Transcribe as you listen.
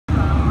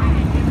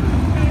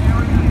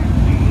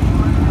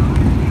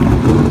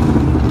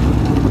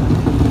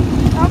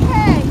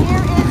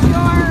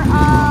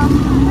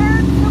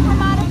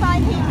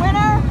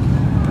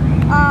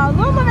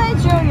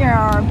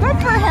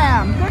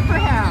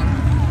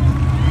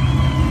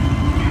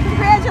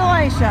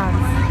Congratulations.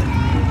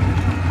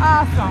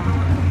 Awesome.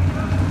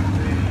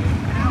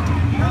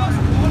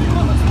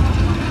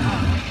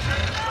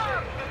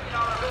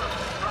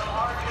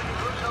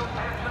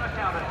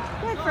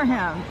 Good for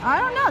him. I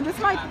don't know. This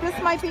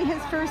might be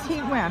his first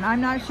heat win. I'm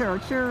not sure.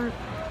 It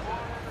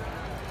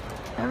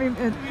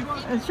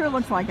sure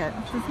looks like it.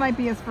 This might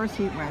be his first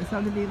heat win, so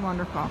that'd be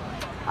wonderful.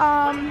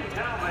 I'm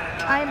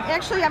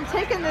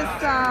taking this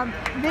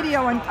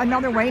video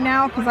another way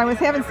now because I was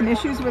having some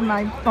issues with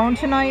my phone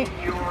tonight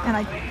and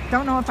I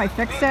don't know if I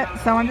fixed it,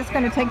 so I'm just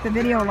going to take the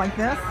video like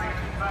this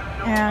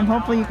and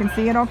hopefully you can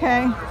see it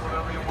okay.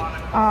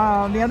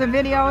 The other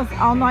videos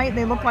all night,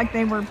 they look like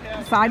they were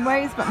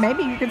sideways, but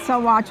maybe you could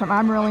still watch them.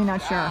 I'm really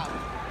not sure.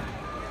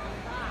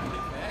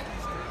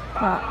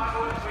 But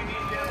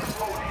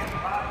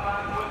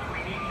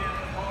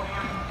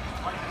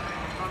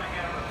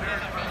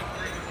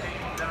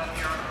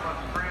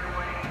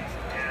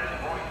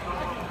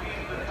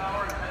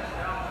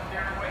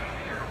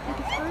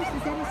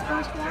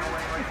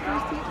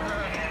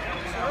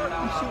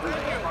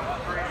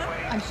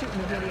I'm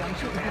shooting the video. I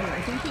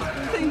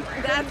think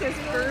that's his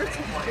very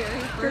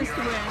first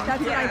win.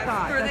 That's what I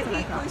thought. For the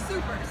Heat Blue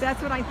Supers.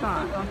 That's what I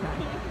thought. Okay.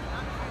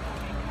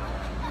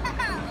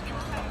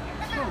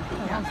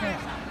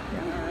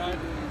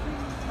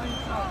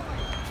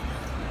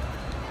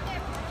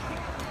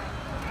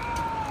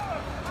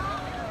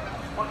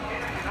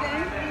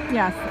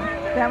 Yes,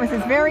 that was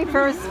his very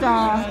first.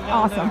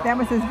 Awesome. That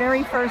was his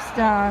very first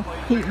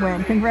heat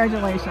win.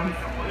 Congratulations.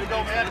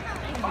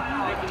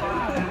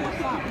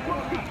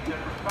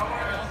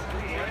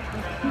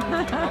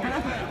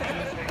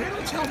 They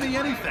don't tell me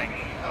anything.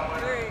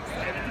 Very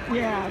excited.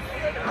 Yes.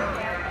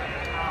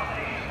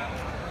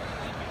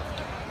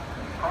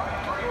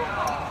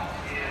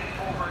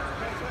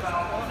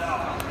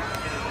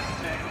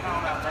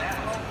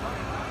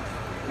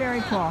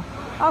 Very cool.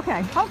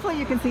 Okay, hopefully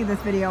you can see this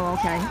video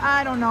okay.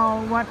 I don't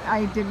know what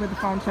I did with the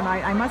phone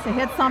tonight. I must have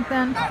hit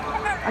something.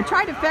 I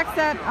tried to fix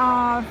it.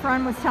 A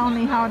friend was telling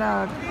me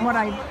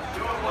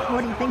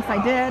what he thinks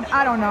I did.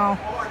 I don't know.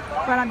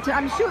 But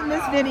I'm shooting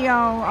this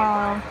video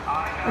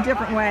a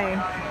different way.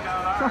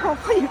 So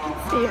hopefully you can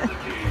see it.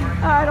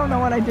 I don't know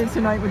what I did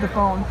tonight with the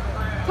phone.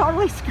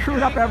 Totally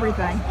screwed up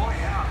everything.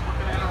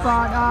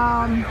 But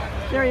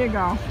there you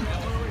go.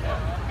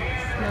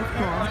 That's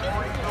cool.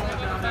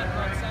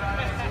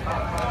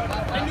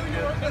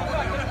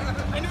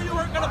 I knew you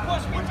weren't going to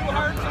push me too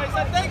hard, so I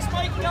said, thanks,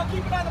 Mike, I'll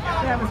keep it on the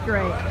bottom. That was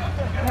great.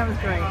 That was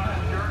great.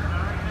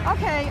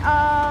 Okay,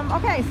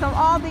 okay, so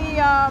all the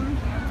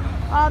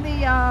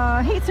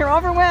heats are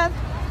over with.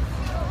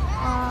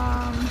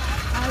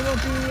 I will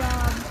be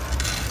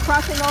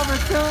crossing over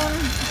soon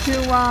to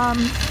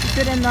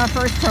sit in the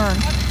first turn.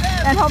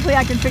 And hopefully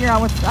I can figure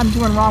out what I'm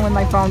doing wrong with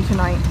my phone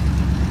tonight.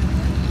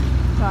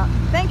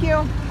 Thank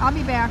you. I'll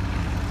be back.